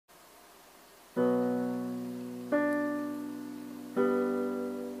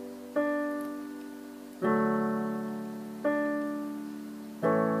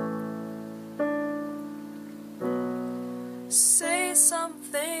Say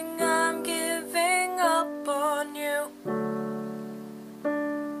something, I'm giving up on you.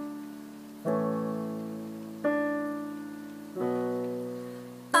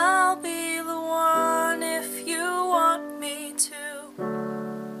 I'll be the one if you want me to.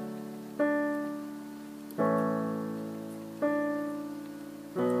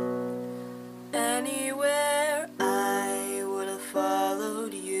 Anywhere I would have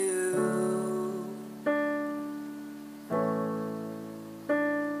followed you.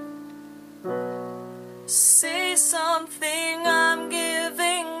 Say something, I'm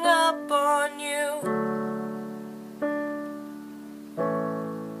giving up on you.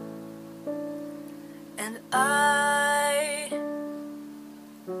 And I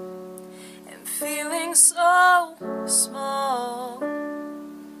am feeling so small.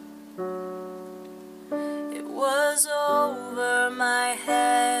 It was over my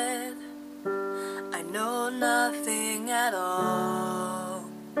head. I know nothing at all.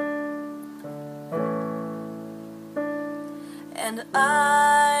 And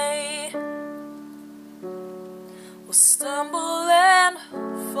I will stumble and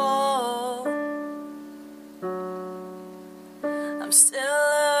fall. I'm still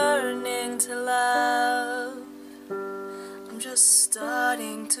learning to love. I'm just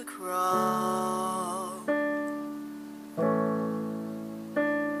starting to crawl.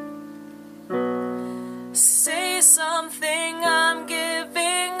 Say something, I'm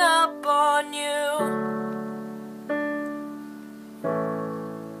giving up on you.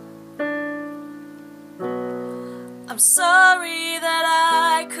 I'm sorry that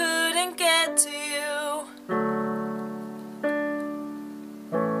I couldn't get to you.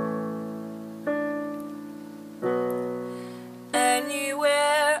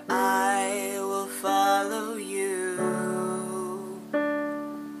 Anywhere I will follow you.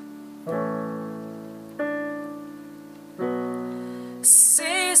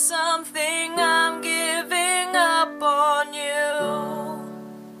 Say something, I'm giving up on you.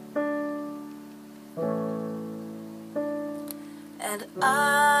 And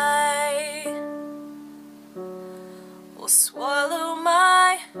I will swallow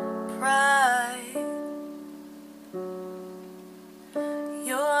my pride.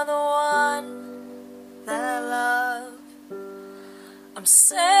 You're the one that I love. I'm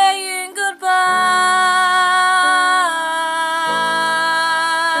saying goodbye.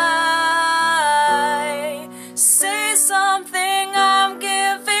 Say something, I'm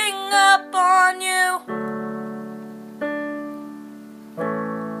giving up on you.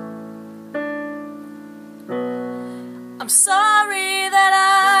 I'm sorry that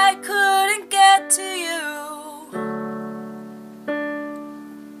I couldn't get to you.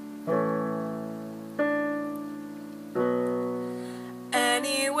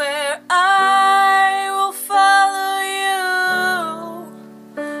 Anywhere I will follow you.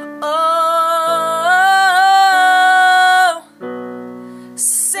 Oh,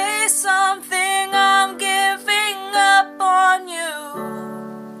 say something, I'm giving up on you.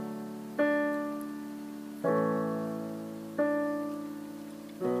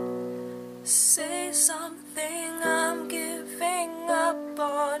 Say something, I'm giving up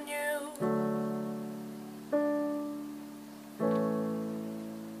on you.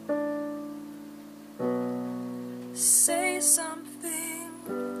 Say something.